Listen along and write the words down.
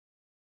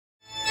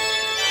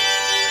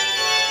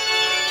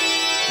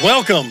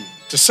Welcome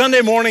to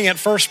Sunday morning at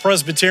First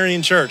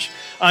Presbyterian Church.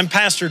 I'm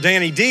Pastor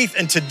Danny Deeth,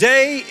 and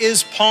today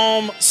is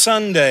Palm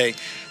Sunday,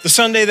 the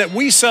Sunday that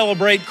we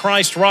celebrate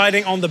Christ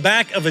riding on the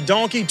back of a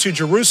donkey to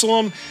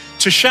Jerusalem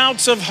to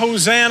shouts of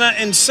Hosanna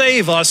and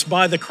save us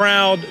by the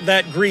crowd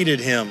that greeted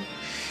him.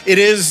 It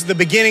is the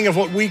beginning of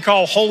what we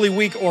call Holy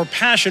Week or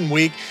Passion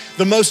Week,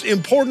 the most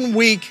important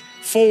week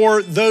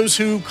for those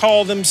who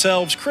call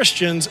themselves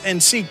Christians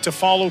and seek to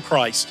follow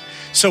Christ.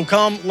 So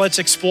come, let's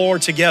explore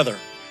together.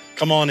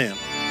 Come on in.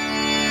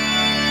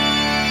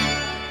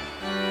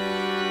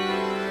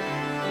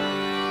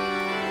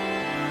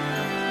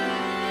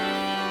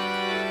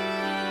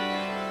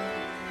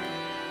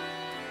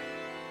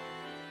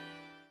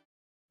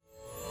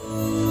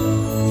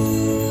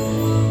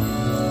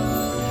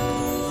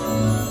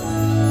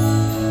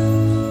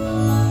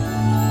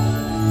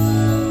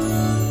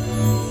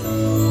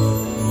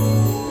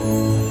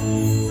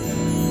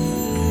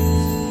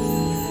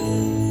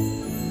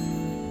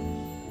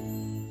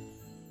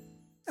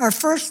 Our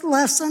first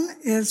lesson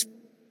is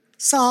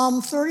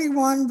Psalm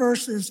 31,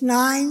 verses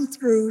 9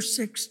 through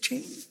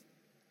 16.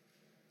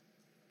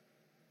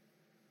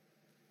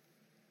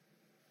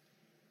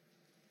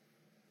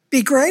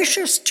 Be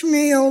gracious to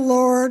me, O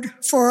Lord,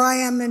 for I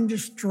am in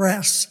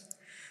distress.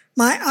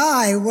 My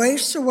eye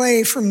wastes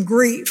away from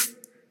grief,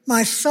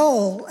 my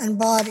soul and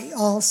body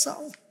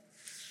also.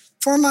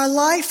 For my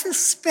life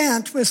is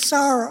spent with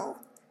sorrow,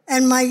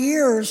 and my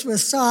years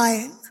with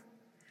sighing.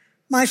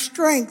 My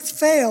strength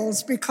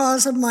fails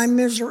because of my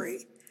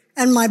misery,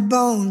 and my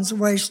bones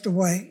waste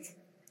away.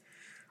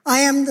 I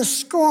am the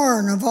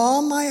scorn of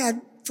all my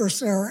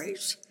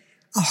adversaries,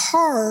 a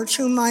horror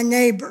to my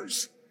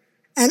neighbors,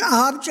 an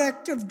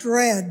object of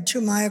dread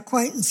to my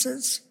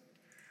acquaintances.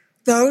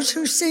 Those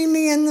who see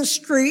me in the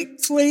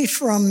street flee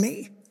from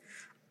me.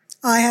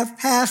 I have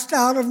passed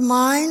out of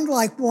mind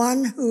like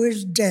one who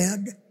is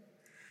dead.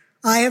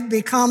 I have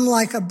become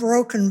like a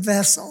broken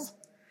vessel.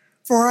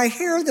 For I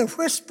hear the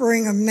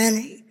whispering of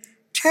many,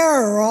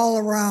 terror all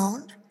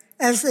around,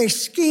 as they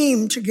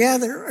scheme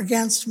together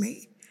against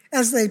me,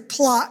 as they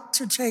plot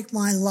to take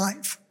my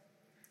life.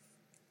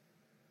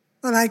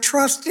 But I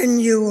trust in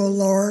you, O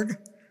Lord.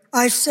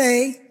 I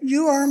say,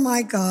 you are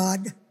my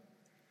God.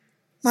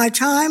 My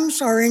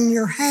times are in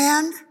your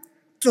hand.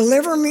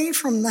 Deliver me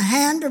from the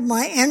hand of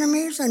my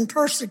enemies and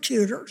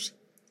persecutors.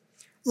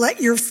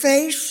 Let your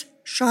face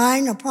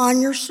shine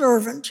upon your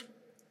servant.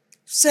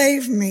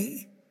 Save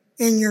me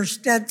in your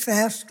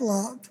steadfast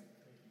love.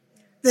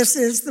 This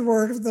is the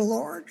word of the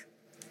Lord.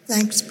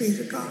 Thanks be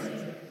to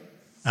God.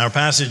 Our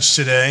passage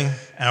today,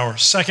 our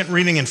second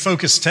reading and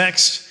focus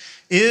text,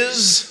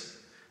 is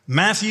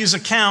Matthew's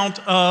account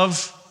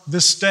of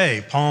this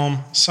day,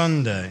 Palm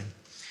Sunday.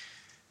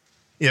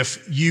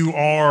 If you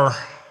are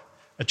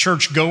a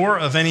churchgoer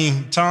of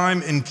any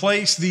time and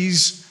place,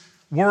 these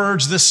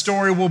words, this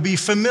story will be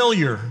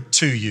familiar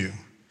to you.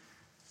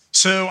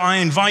 So I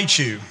invite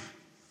you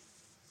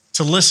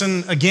to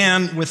listen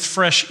again with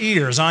fresh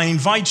ears. I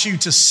invite you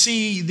to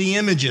see the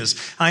images.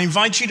 I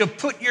invite you to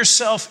put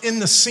yourself in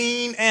the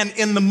scene and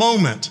in the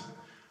moment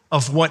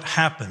of what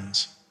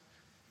happens.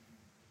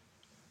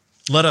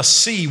 Let us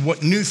see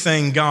what new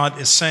thing God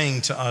is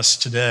saying to us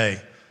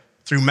today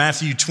through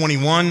Matthew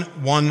 21,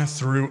 1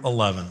 through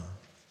 11.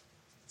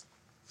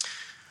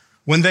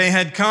 When they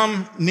had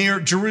come near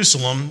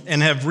Jerusalem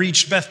and have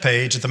reached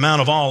Bethphage at the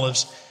Mount of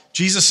Olives,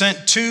 Jesus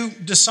sent two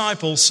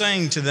disciples,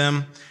 saying to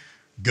them,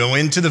 "Go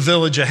into the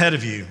village ahead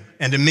of you,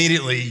 and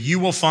immediately you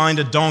will find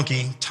a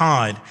donkey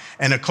tied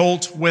and a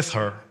colt with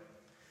her.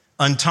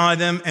 Untie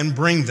them and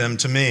bring them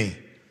to me.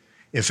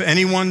 If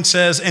anyone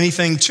says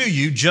anything to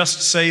you,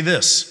 just say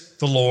this,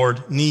 'The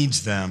Lord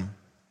needs them,'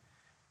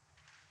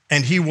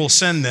 and he will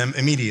send them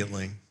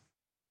immediately."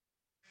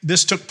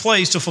 This took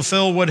place to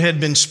fulfill what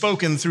had been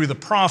spoken through the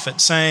prophet,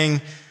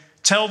 saying,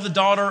 "Tell the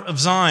daughter of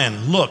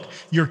Zion, look,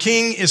 your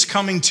king is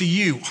coming to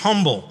you,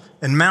 humble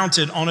and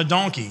mounted on a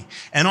donkey,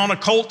 and on a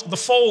colt, the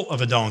foal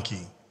of a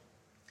donkey."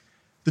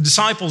 The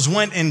disciples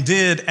went and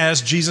did as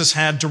Jesus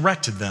had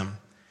directed them.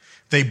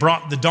 They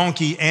brought the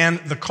donkey and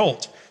the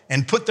colt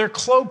and put their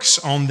cloaks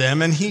on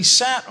them, and he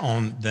sat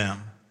on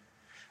them.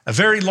 A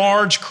very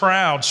large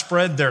crowd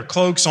spread their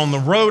cloaks on the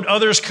road.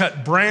 Others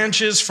cut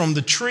branches from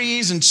the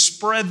trees and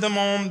spread them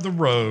on the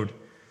road.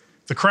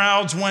 The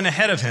crowds that went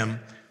ahead of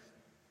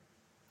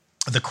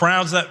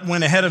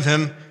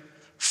him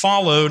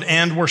followed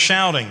and were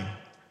shouting,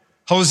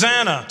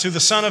 "Hosanna to the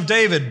Son of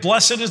David.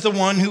 Blessed is the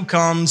one who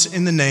comes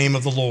in the name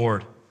of the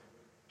Lord.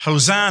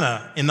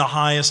 Hosanna in the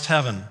highest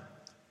heaven."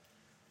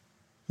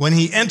 When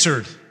he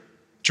entered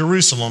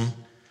Jerusalem,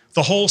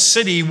 the whole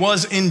city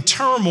was in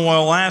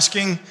turmoil,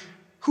 asking,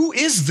 "Who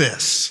is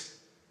this?"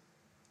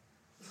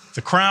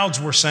 The crowds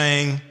were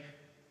saying,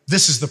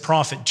 "This is the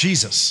prophet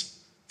Jesus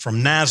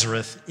from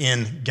Nazareth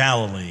in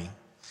Galilee."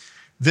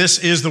 This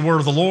is the word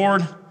of the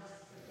Lord.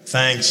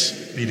 Thanks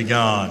be to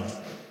God.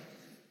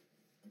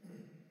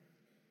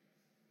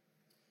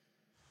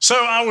 So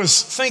I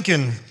was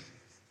thinking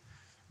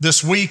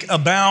this week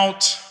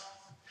about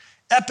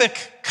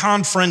epic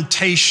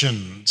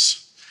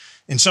confrontations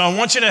And so I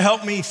want you to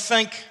help me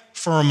think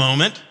for a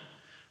moment.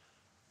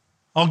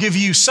 I'll give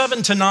you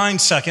 7 to 9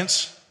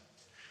 seconds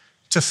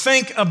to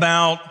think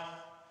about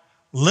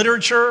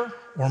literature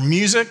or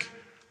music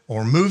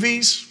or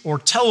movies or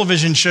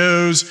television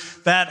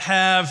shows that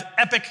have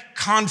epic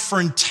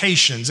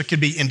confrontations. It could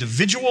be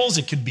individuals,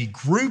 it could be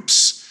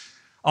groups.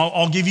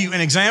 I'll give you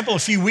an example. A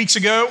few weeks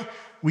ago,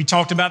 we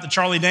talked about the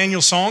Charlie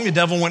Daniels song, The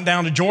Devil Went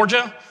Down to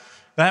Georgia.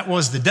 That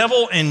was the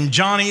devil and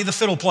Johnny the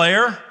fiddle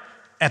player,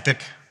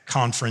 epic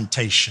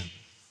confrontation.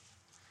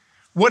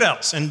 What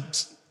else? And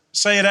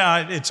say it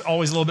out. It's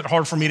always a little bit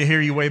hard for me to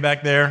hear you way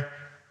back there.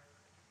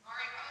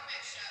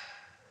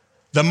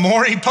 The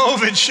Maury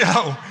Povich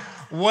Show.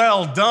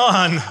 Well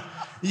done.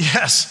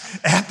 Yes,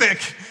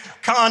 epic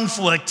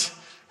conflict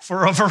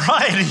for a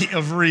variety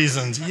of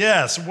reasons.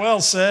 Yes, well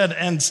said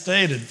and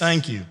stated.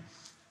 Thank you.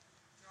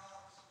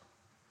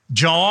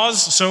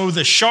 Jaws, so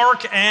the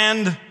shark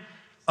and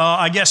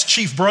I guess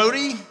Chief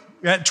Brody,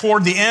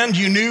 toward the end,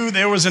 you knew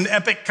there was an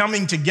epic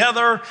coming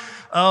together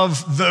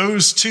of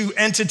those two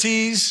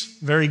entities.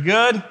 Very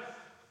good.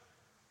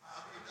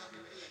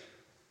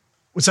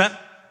 What's that?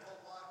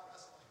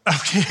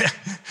 Okay.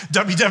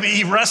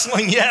 WWE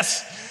wrestling,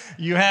 yes.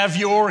 You have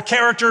your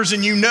characters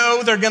and you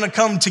know they're going to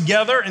come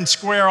together and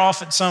square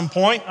off at some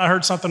point. I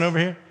heard something over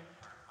here.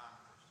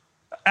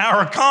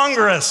 Our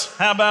Congress,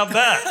 how about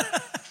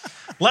that?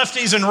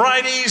 Lefties and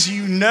righties,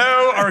 you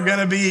know, are going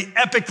to be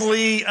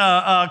epically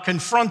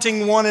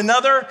confronting one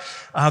another.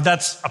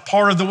 That's a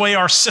part of the way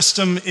our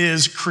system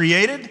is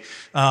created.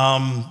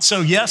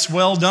 So yes,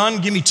 well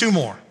done. Give me 2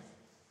 more.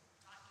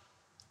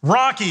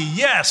 Rocky,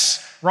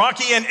 yes.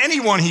 Rocky and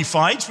anyone he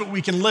fights, but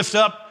we can lift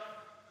up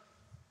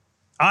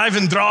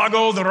Ivan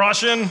Drago, the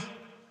Russian.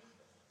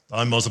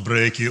 I must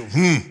break you.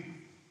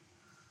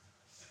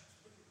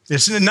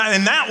 In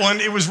that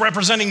one, it was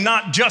representing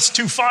not just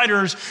 2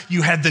 fighters.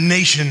 You had the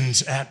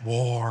nations at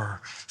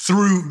war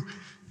through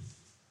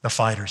the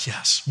fighters,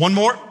 yes. 1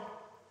 more.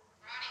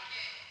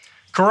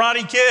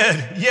 Karate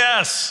Kid,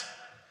 yes.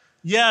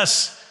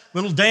 Yes.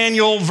 Little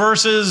Daniel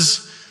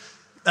versus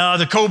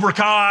the Cobra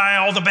Kai,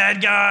 all the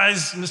bad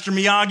guys. Mr.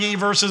 Miyagi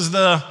versus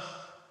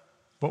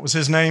what was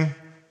his name?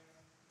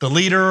 The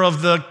leader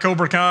of the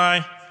Cobra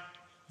Kai,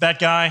 that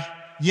guy.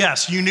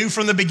 Yes, you knew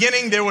from the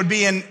beginning there would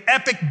be an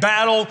epic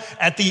battle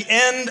at the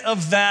end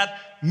of that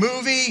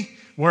movie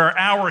where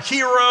our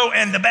hero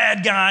and the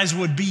bad guys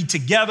would be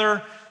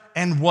together,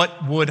 and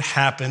what would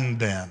happen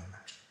then.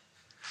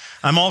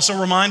 I'm also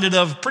reminded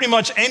of pretty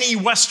much any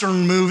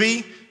Western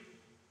movie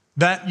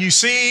that you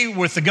see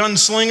with the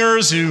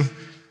gunslingers who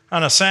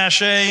kind of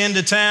sashay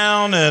into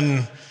town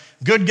and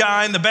good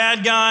guy and the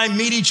bad guy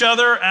meet each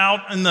other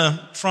out in the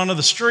front of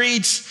the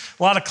streets.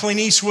 A lot of Clint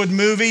Eastwood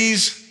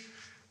movies.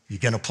 You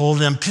gonna pull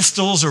them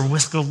pistols or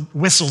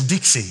whistle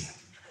Dixie?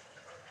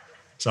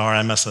 Sorry,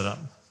 I messed it up.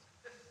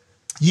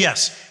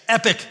 Yes,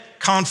 epic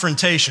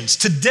confrontations.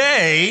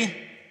 Today,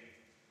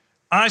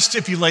 I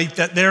stipulate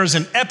that there's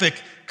an epic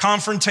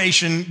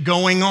confrontation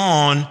going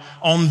on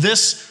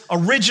this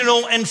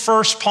original and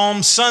first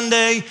Palm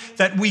Sunday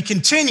that we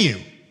continue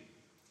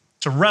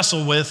to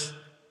wrestle with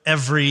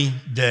every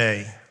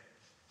day.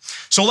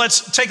 So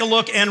let's take a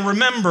look and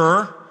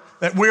remember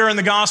that we're in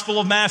the Gospel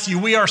of Matthew.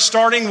 We are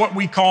starting what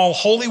we call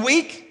Holy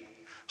Week.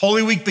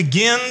 Holy Week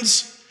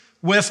begins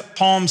with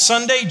Palm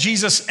Sunday,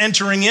 Jesus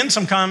entering in.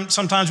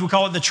 Sometimes we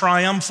call it the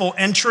triumphal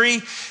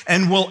entry,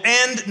 and will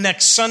end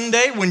next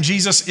Sunday when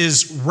Jesus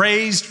is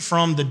raised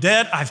from the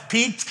dead. I've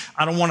peeked.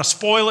 I don't want to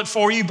spoil it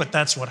for you, but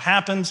that's what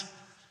happens.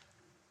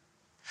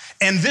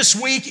 And this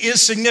week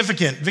is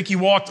significant. Vicki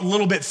walked a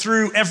little bit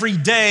through every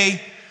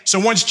day. So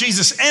once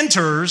Jesus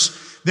enters,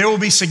 there will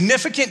be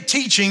significant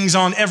teachings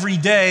on every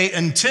day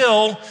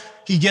until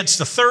he gets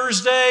to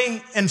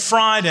Thursday and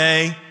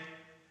Friday.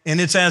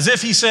 And it's as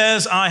if he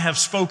says, I have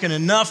spoken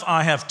enough.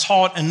 I have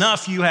taught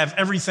enough. You have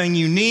everything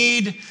you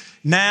need.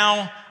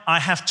 Now I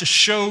have to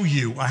show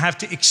you. I have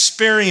to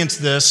experience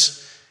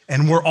this.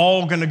 And we're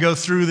all going to go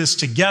through this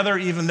together,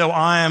 even though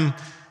I am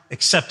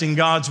accepting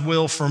God's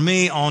will for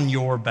me on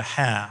your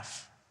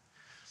behalf.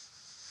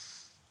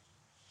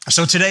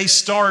 So today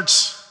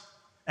starts,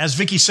 as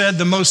Vicki said,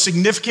 the most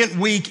significant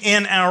week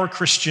in our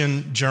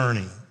Christian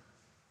journey.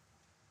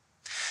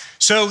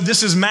 So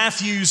this is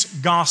Matthew's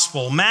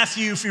gospel.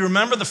 Matthew, if you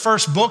remember, the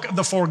first book of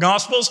the 4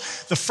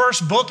 gospels, the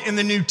first book in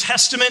the New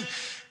Testament,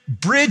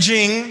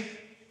 bridging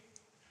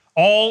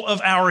all of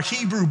our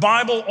Hebrew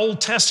Bible, Old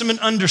Testament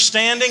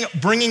understanding,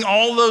 bringing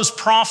all those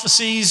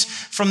prophecies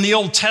from the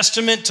Old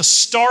Testament to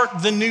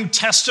start the New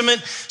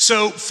Testament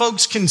so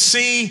folks can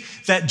see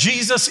that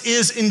Jesus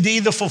is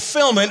indeed the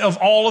fulfillment of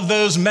all of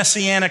those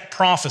messianic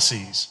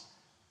prophecies.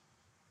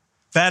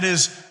 That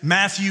is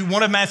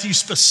one of Matthew's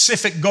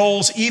specific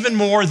goals, even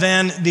more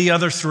than the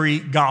other 3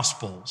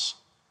 gospels.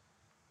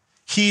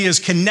 He is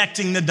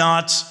connecting the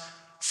dots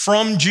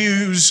from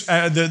Jews,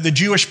 the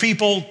Jewish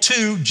people,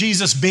 to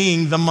Jesus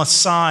being the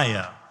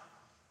Messiah.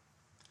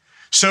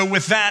 So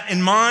with that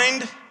in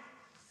mind,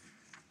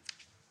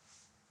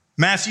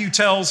 Matthew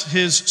tells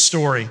his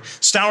story.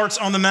 Starts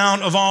on the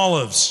Mount of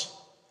Olives.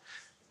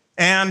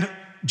 And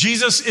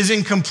Jesus is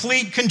in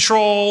complete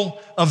control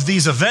of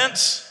these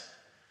events.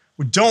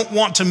 We don't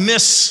want to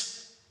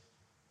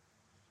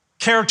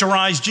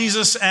mischaracterize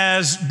Jesus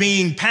as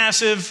being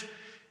passive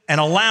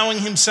and allowing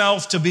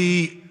himself to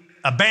be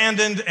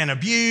abandoned and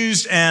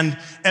abused and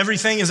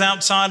everything is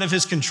outside of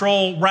his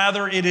control.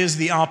 Rather, it is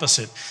the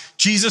opposite.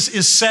 Jesus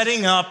is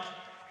setting up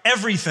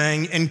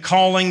everything and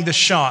calling the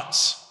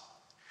shots.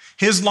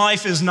 His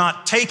life is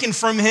not taken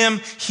from him.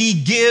 He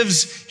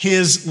gives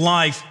his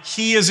life.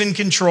 He is in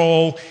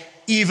control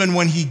even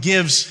when he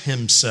gives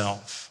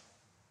himself.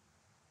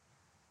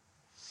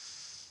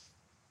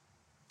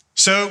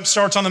 So,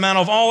 starts on the Mount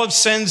of Olives,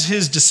 sends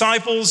his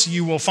disciples.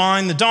 You will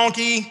find the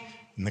donkey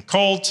and the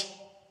colt.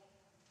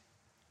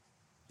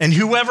 And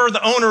whoever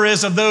the owner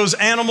is of those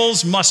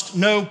animals must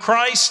know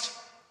Christ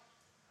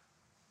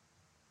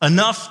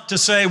enough to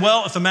say,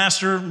 well, if the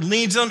master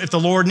needs them, if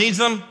the Lord needs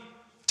them,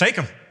 take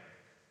them.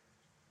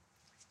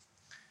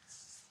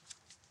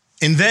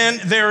 And then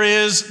there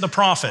is the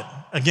prophet.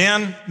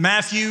 Again,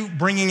 Matthew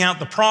bringing out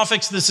the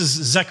prophets. This is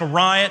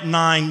Zechariah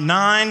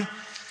 9:9.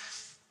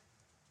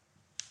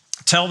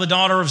 Tell the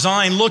daughter of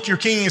Zion, look, your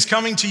king is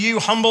coming to you,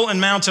 humble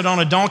and mounted on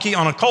a donkey,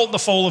 on a colt, the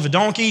foal of a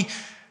donkey.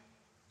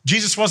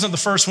 Jesus wasn't the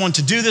first one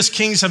to do this.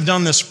 Kings have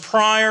done this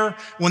prior.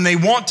 When they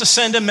want to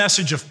send a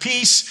message of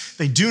peace,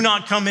 they do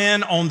not come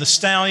in on the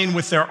stallion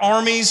with their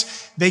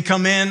armies. They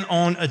come in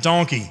on a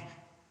donkey.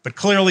 But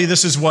clearly,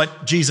 this is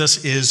what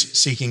Jesus is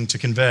seeking to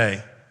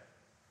convey.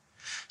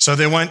 So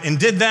they went and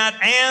did that,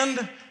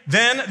 and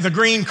then the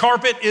green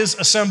carpet is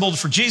assembled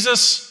for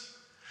Jesus,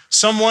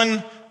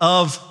 someone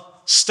of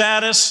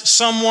status,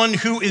 someone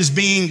who is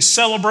being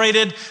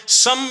celebrated,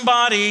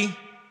 somebody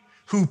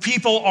who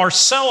people are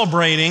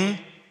celebrating.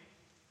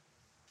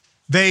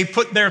 They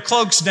put their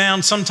cloaks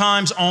down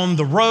sometimes on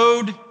the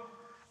road,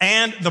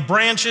 and the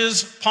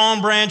branches,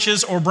 palm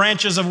branches or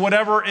branches of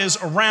whatever is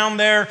around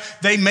there,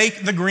 they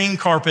make the green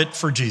carpet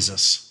for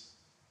Jesus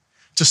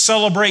to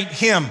celebrate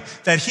him,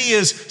 that he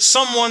is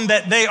someone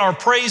that they are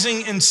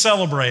praising and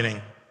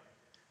celebrating,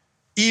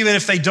 even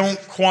if they don't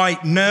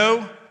quite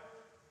know.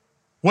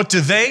 What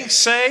do they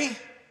say?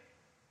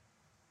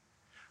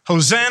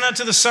 Hosanna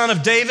to the Son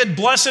of David.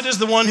 Blessed is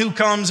the one who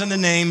comes in the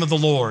name of the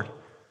Lord.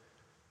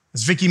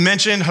 As Vicky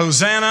mentioned,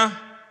 Hosanna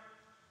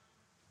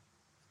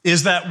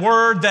is that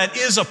word that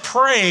is a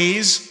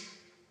praise,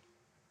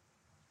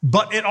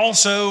 but it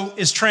also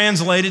is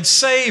translated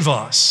save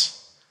us.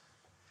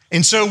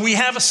 And so we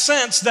have a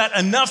sense that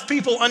enough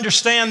people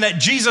understand that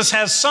Jesus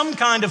has some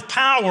kind of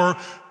power,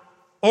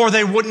 or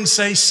they wouldn't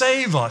say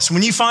save us.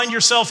 When you find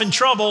yourself in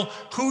trouble,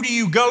 who do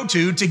you go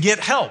to get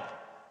help?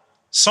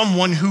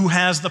 Someone who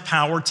has the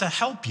power to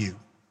help you.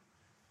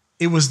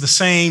 It was the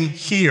same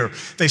here.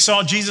 They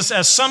saw Jesus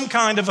as some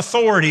kind of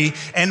authority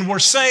and were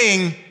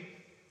saying,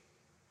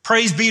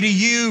 praise be to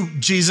you,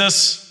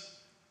 Jesus,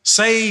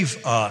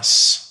 save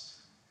us.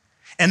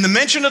 And the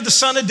mention of the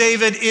Son of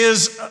David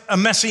is a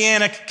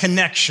messianic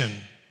connection.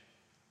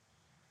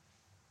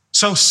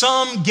 So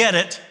some get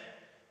it,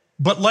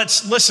 but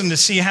let's listen to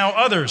see how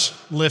others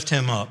lift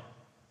him up.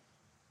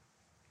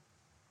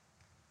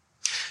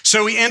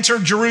 So he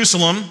entered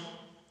Jerusalem.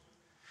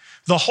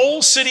 The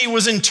whole city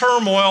was in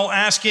turmoil,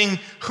 asking,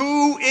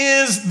 who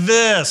is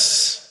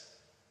this?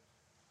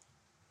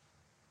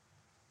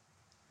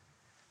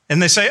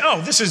 And they say, oh,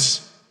 this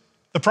is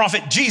the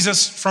prophet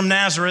Jesus from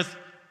Nazareth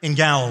in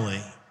Galilee.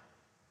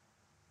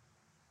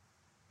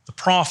 The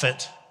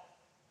prophet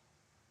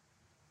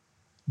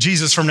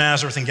Jesus from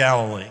Nazareth in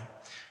Galilee.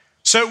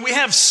 So we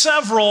have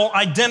several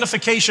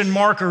identification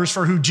markers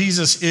for who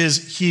Jesus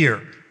is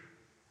here.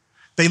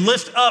 They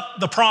lift up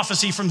the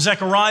prophecy from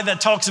Zechariah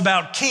that talks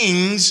about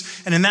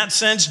kings, and in that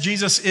sense,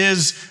 Jesus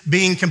is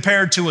being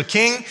compared to a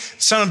king.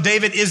 Son of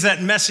David is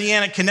that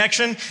messianic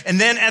connection. And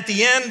then at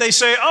the end, they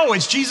say, oh,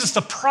 it's Jesus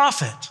the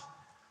prophet,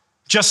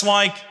 just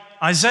like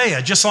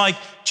Isaiah, just like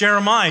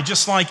Jeremiah,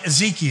 just like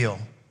Ezekiel.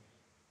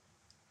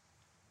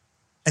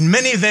 And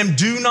many of them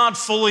do not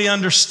fully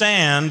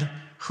understand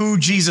who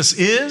Jesus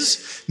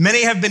is.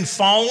 Many have been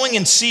following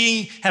and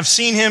have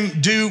seen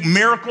him do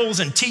miracles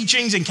and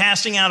teachings and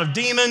casting out of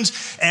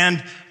demons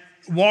and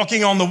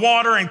walking on the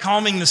water and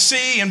calming the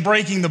sea and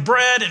breaking the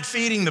bread and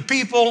feeding the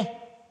people.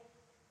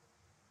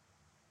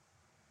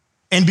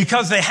 And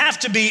because they have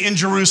to be in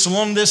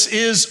Jerusalem, this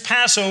is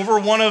Passover,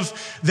 one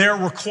of their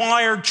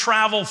required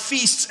travel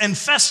feasts and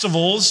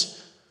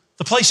festivals.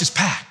 The place is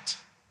packed.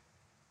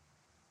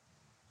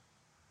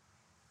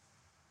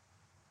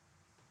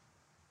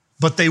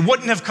 But they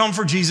wouldn't have come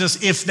for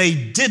Jesus if they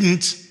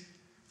didn't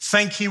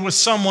think he was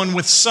someone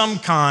with some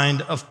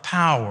kind of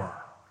power.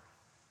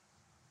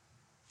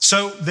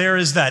 So there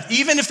is that.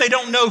 Even if they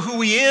don't know who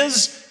he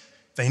is,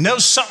 they know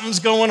something's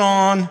going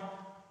on,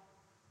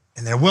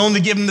 and they're willing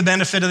to give him the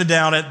benefit of the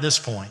doubt at this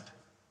point.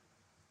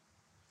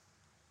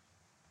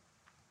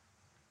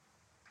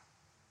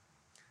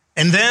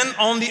 And then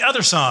on the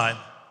other side,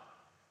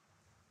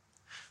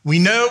 we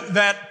know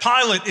that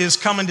Pilate is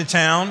coming to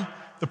town.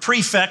 the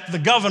prefect, the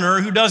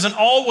governor, who doesn't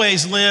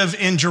always live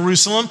in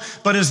Jerusalem,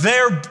 but is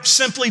there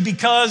simply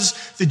because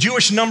the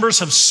Jewish numbers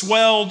have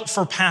swelled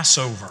for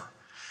Passover.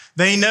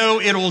 They know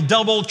it'll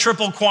double,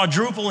 triple,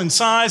 quadruple in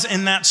size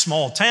in that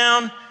small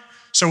town.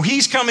 So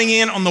he's coming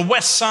in on the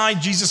west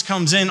side, Jesus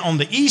comes in on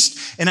the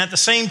east, and at the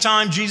same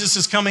time Jesus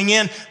is coming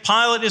in,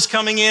 Pilate is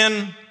coming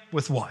in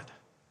with what?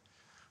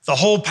 The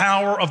whole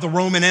power of the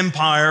Roman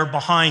Empire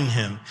behind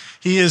him.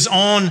 He is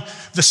on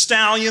the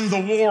stallion,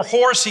 the war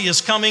horse. He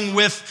is coming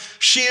with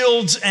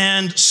shields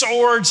and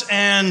swords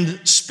and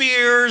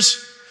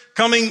spears,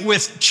 coming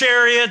with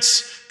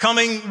chariots,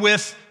 coming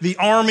with the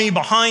army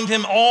behind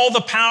him, all the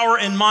power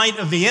and might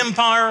of the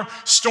empire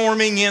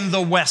storming in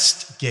the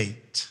west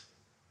gate.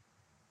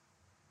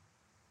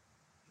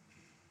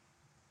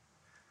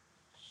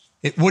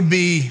 It would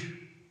be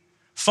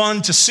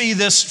fun to see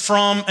this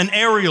from an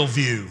aerial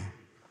view.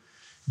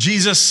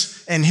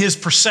 Jesus and his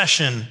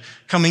procession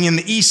coming in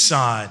the east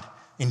side,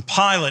 and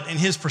Pilate and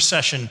his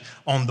procession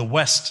on the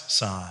west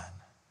side.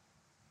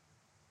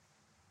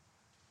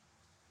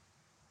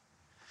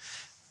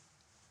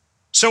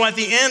 So at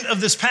the end of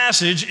this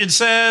passage, it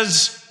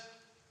says,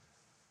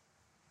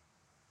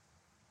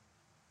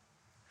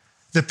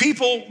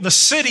 the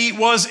city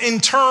was in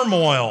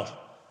turmoil.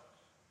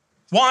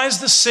 Why is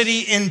the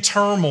city in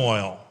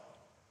turmoil?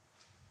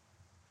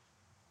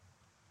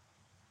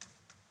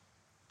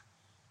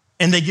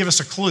 And they give us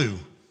a clue.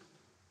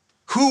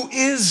 Who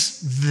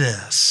is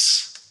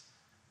this?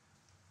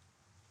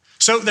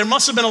 So there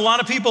must have been a lot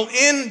of people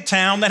in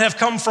town that have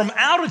come from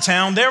out of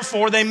town.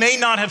 Therefore, they may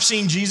not have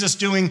seen Jesus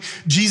doing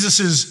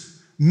Jesus's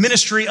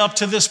ministry up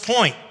to this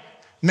point.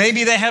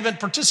 Maybe they haven't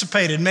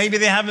participated. Maybe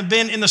they haven't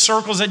been in the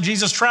circles that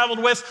Jesus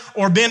traveled with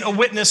or been a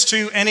witness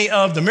to any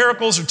of the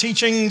miracles or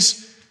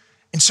teachings.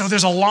 And so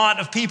there's a lot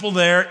of people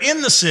there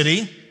in the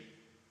city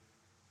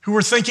who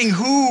are thinking,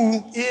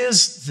 who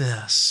is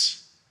this?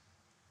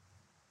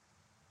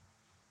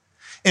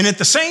 And at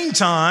the same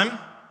time,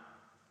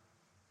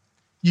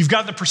 you've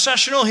got the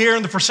processional here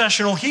and the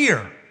processional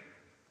here.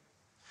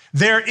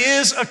 There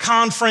is a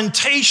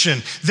confrontation.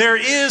 There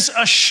is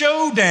a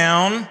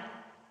showdown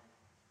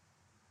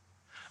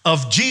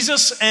of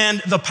Jesus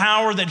and the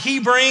power that he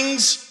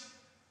brings,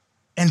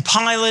 and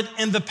Pilate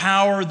and the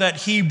power that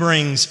he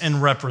brings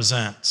and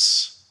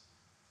represents.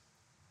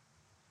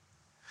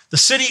 The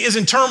city is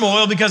in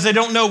turmoil because they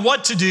don't know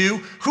what to do,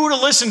 who to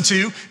listen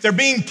to. They're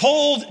being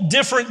pulled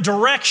different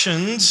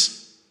directions.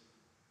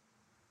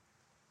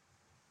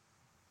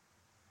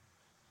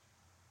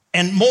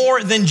 And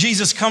more than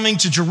Jesus coming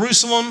to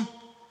Jerusalem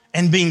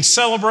and being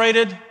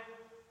celebrated,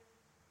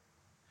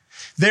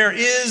 there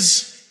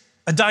is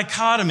a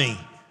dichotomy.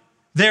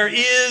 There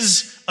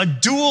is a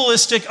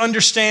dualistic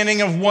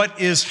understanding of what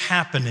is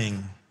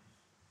happening.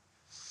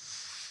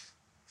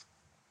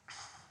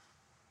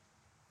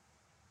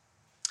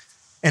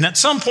 And at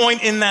some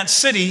point in that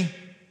city,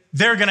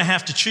 they're going to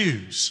have to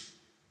choose.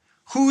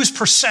 Whose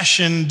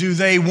procession do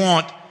they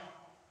want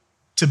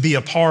to be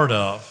a part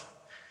of?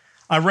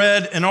 I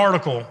read an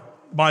article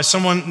by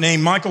someone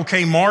named Michael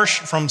K. Marsh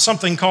from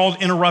something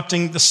called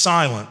Interrupting the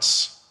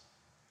Silence.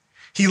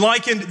 He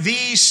likened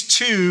these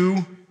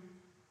two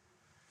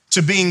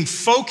to being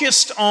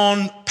focused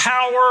on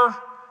power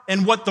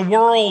and what the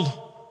world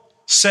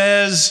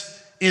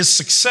says is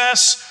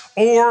success,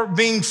 or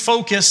being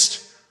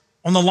focused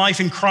on the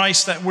life in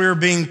Christ that we're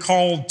being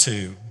called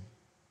to.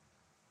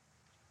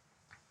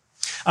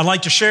 I'd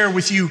like to share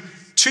with you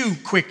two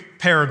quick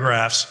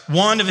paragraphs,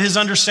 one of his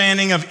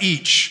understanding of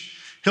each.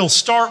 He'll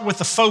start with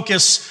the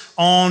focus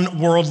on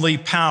worldly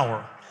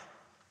power.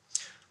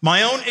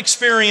 My own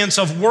experience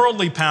of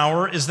worldly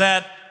power is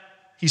that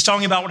he's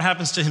talking about what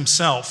happens to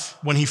himself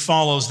when he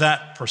follows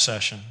that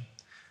procession.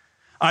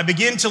 I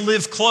begin to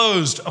live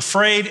closed,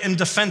 afraid, and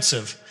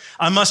defensive.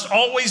 I must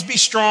always be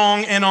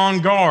strong and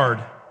on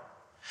guard.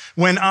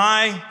 When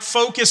I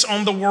focus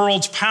on the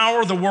world's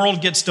power, the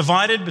world gets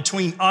divided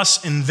between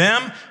us and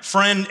them,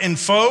 friend and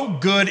foe,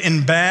 good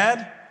and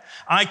bad.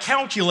 I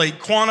calculate,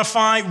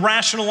 quantify,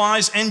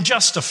 rationalize, and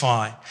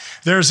justify.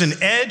 There's an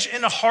edge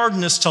and a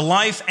hardness to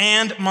life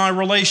and my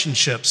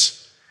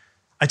relationships.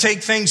 I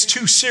take things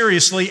too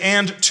seriously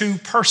and too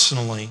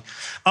personally.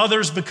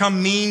 Others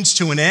become means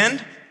to an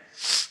end.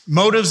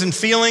 Motives and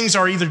feelings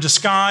are either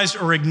disguised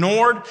or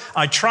ignored.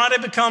 I try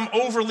to become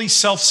overly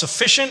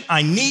self-sufficient.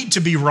 I need to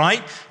be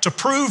right, to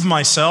prove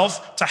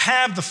myself, to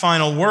have the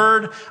final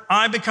word.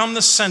 I become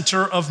the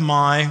center of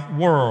my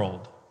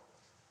world.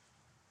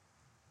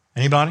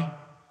 Anybody?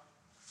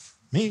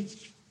 Me.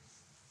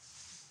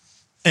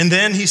 And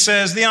then he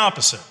says the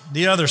opposite,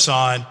 the other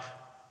side,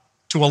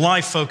 to a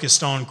life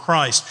focused on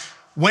Christ.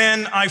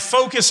 When I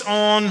focus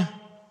on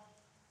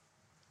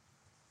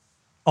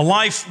a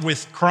life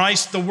with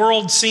Christ, the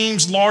world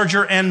seems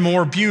larger and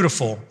more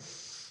beautiful.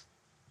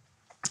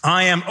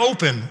 I am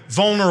open,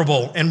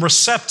 vulnerable, and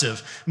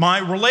receptive. My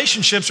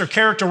relationships are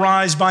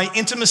characterized by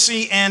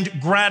intimacy and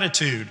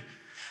gratitude.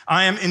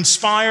 I am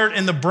inspired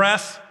in the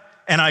breath,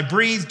 and I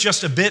breathe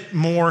just a bit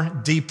more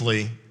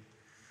deeply.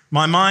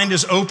 My mind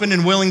is open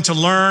and willing to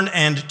learn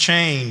and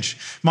change.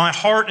 My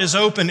heart is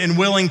open and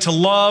willing to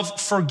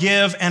love,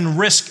 forgive, and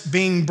risk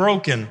being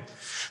broken.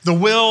 The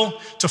will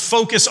to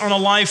focus on a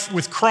life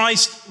with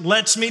Christ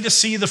lets me to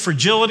see the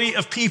fragility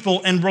of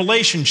people and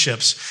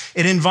relationships.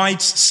 It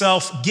invites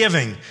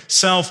self-giving,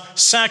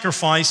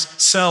 self-sacrifice,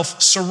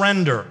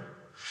 self-surrender.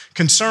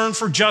 Concern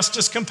for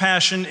justice,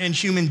 compassion, and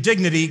human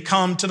dignity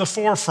come to the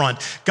forefront.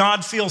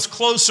 God feels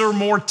closer,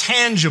 more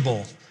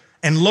tangible,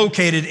 and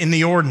located in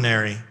the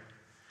ordinary.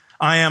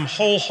 I am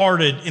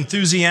wholehearted,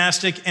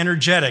 enthusiastic,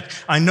 energetic.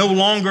 I no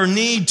longer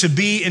need to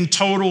be in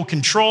total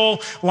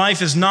control.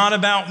 Life is not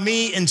about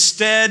me.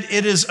 Instead,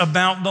 it is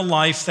about the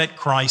life that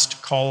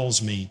Christ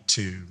calls me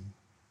to.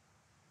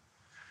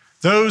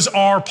 Those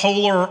are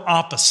polar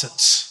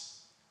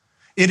opposites.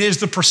 It is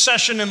the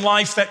procession in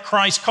life that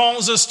Christ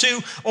calls us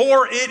to,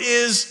 or it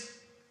is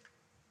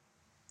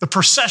the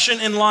procession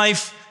in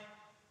life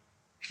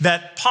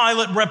that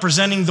Pilate,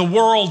 representing the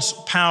world's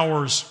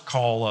powers,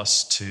 call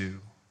us to.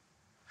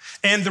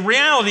 And the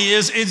reality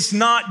is, it's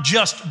not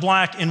just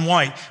black and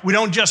white. We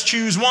don't just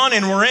choose one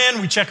and we're in,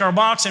 we check our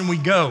box and we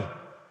go.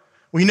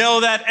 We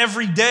know that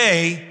every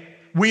day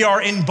we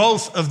are in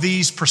both of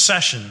these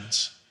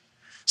processions.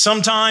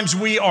 Sometimes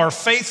we are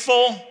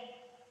faithful.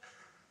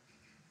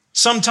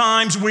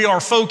 Sometimes we are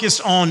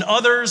focused on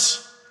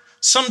others.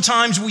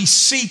 Sometimes we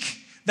seek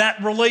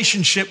that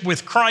relationship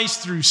with Christ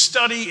through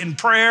study and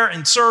prayer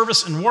and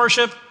service and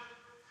worship.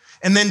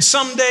 And then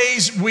some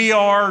days we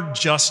are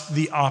just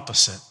the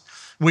opposite.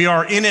 We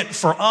are in it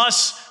for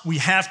us. We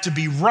have to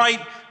be right.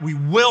 We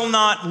will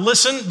not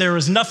listen. There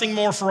is nothing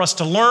more for us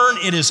to learn.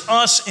 It is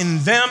us and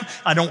them.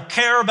 I don't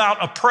care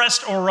about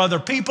oppressed or other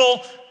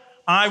people.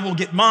 I will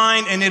get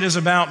mine, and it is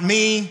about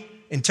me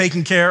and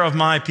taking care of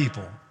my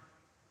people.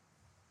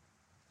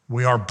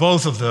 We are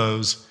both of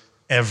those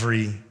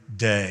every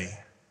day.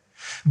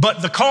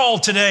 But the call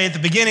today at the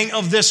beginning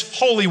of this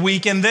Holy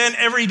Week and then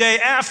every day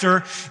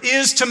after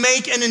is to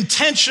make an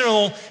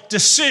intentional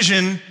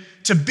decision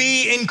to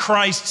be in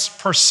Christ's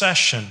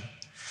procession.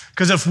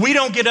 Because if we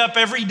don't get up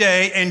every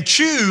day and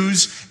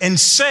choose and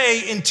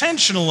say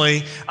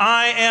intentionally,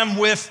 I am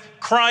with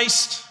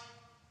Christ,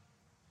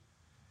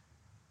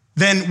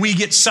 then we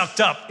get sucked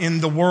up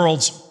in the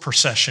world's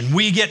procession.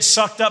 We get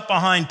sucked up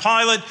behind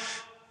Pilate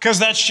because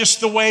that's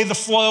just the way the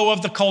flow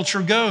of the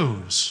culture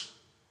goes.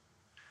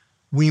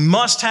 We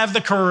must have the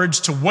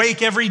courage to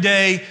wake every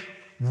day,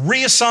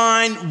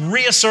 reassign,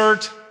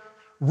 reassert,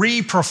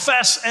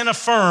 reprofess, and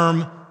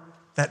affirm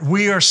that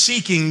we are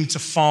seeking to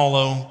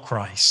follow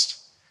Christ.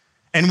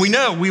 And we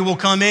know we will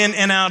come in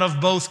and out of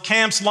both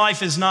camps.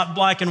 Life is not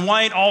black and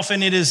white.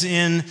 Often it is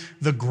in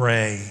the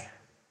gray.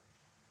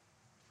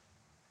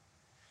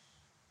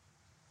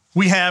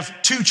 We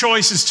have two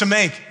choices to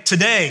make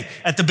today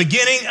at the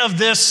beginning of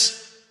this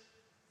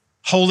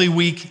Holy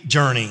Week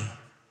journey.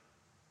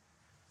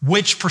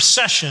 Which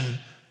procession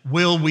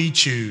will we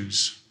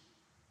choose?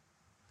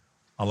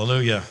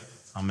 Hallelujah.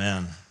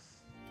 Amen.